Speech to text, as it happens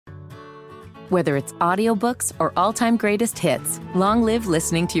Whether it's audiobooks or all-time greatest hits, long live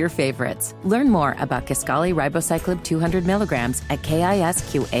listening to your favorites. Learn more about Kisqali Ribociclib 200 milligrams at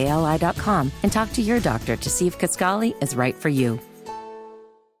KISQALI.com and talk to your doctor to see if Kisqali is right for you.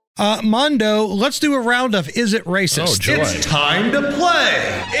 Mondo, let's do a round of Is It Racist? Oh, joy. It's time to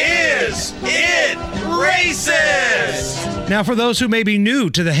play Is It Racist? Now, for those who may be new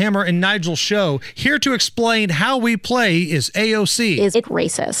to the Hammer and Nigel show, here to explain how we play is AOC. Is it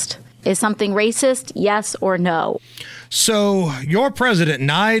racist? Is something racist, yes or no? So, your president,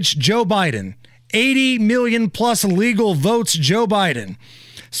 Nige, Joe Biden, 80 million plus legal votes, Joe Biden,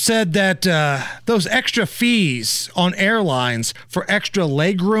 said that those extra fees on airlines for extra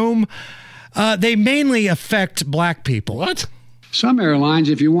legroom, they mainly affect black people. What? Some airlines,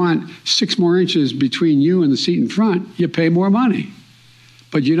 if you want 6 more inches between you and the seat in front, you pay more money.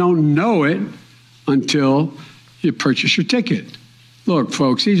 But you don't know it until you purchase your ticket. Look,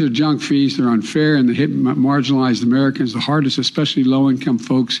 folks, these are junk fees. They're unfair, and they hit marginalized Americans the hardest, especially low-income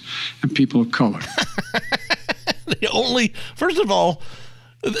folks and people of color. First of all,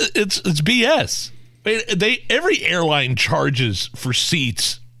 it's BS. Every airline charges for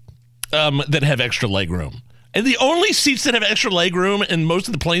seats that have extra legroom. And the only seats that have extra legroom in most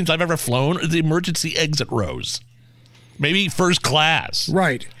of the planes I've ever flown are the emergency exit rows. Maybe first class.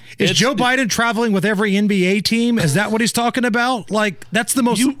 Right. Is Joe Biden traveling with every NBA team? Is that what he's talking about? Like, that's the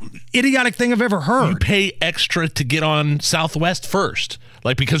most idiotic thing I've ever heard. You pay extra to get on Southwest first.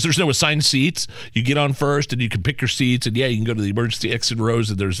 Like, because there's no assigned seats, you get on first and you can pick your seats, and yeah, you can go to the emergency exit rows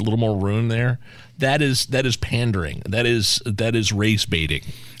and there's a little more room there. That is pandering. That is race baiting.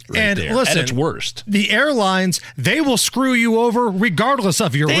 Right there. Listen, at its worst. The airlines, they will screw you over regardless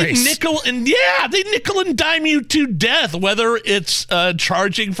of your race. They nickel and dime you to death, whether it's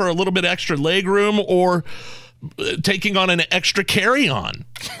charging for a little bit extra legroom or taking on an extra carry-on.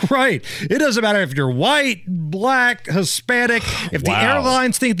 Right. It doesn't matter if you're white, black, Hispanic. If the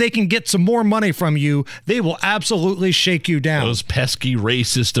airlines think they can get some more money from you, they will absolutely shake you down. Those pesky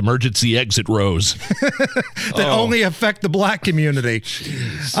racist emergency exit rows. that only affect the black community.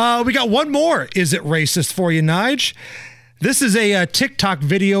 We got one more Is It Racist for you, Nige. This is a TikTok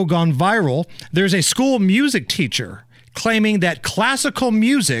video gone viral. There's a school music teacher claiming that classical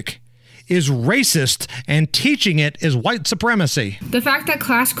music is racist and teaching it is white supremacy. The fact that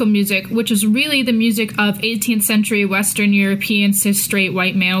classical music, which is really the music of 18th century Western European cis straight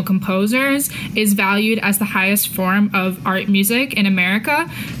white male composers, is valued as the highest form of art music in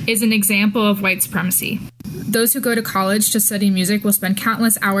America, is an example of white supremacy. Those who go to college to study music will spend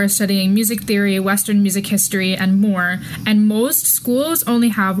countless hours studying music theory, Western music history, and more. And most schools only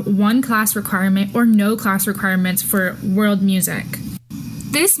have one class requirement or no class requirements for world music.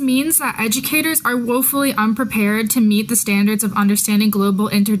 This means that educators are woefully unprepared to meet the standards of understanding global,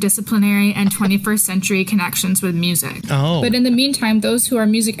 interdisciplinary, and 21st century connections with music. But in the meantime, those who are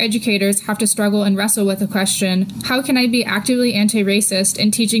music educators have to struggle and wrestle with the question, how can I be actively anti-racist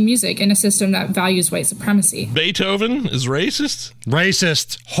in teaching music in a system that values white supremacy? Beethoven is racist?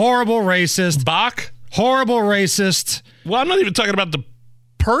 Racist. Horrible racist. Bach? Horrible racist. Well, I'm not even talking about the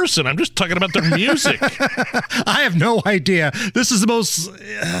person. I'm just talking about their music. I have no idea. This is the most...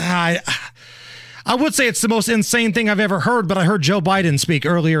 I would say it's the most insane thing I've ever heard, but I heard Joe Biden speak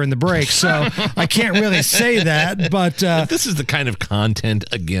earlier in the break, so I can't really say that. But this is the kind of content,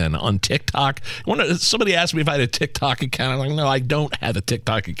 again, on TikTok. Somebody asked me if I had a TikTok account. I'm like, no, I don't have a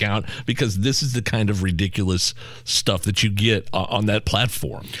TikTok account, because this is the kind of ridiculous stuff that you get on that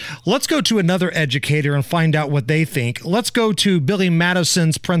platform. Let's go to another educator and find out what they think. Let's go to Billy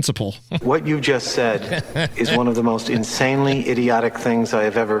Madison's principal. What you just said is one of the most insanely idiotic things I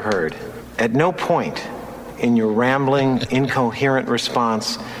have ever heard. At no point in your rambling, incoherent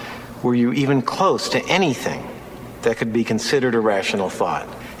response were you even close to anything that could be considered a rational thought.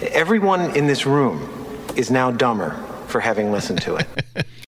 Everyone in this room is now dumber for having listened to it.